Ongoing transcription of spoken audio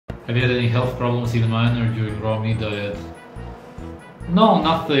Have you had any health problems, even minor, during raw meat diet? No,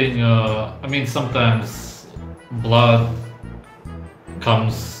 nothing. I mean, sometimes blood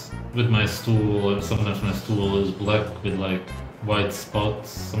comes with my stool, and sometimes my stool is black with like white spots.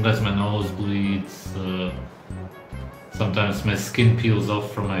 Sometimes my nose bleeds. Sometimes my skin peels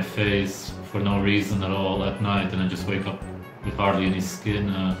off from my face for no reason at all at night, and I just wake up with hardly any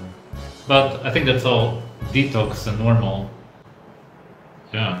skin. But I think that's all detox and normal.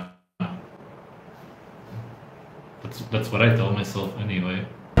 Yeah. That's what I tell myself anyway.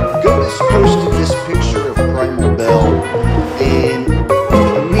 Goatis posted this picture of Primal Bell, and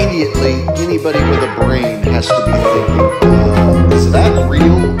immediately anybody with a brain has to be thinking, is that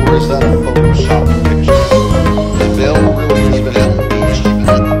real or is that a Photoshop?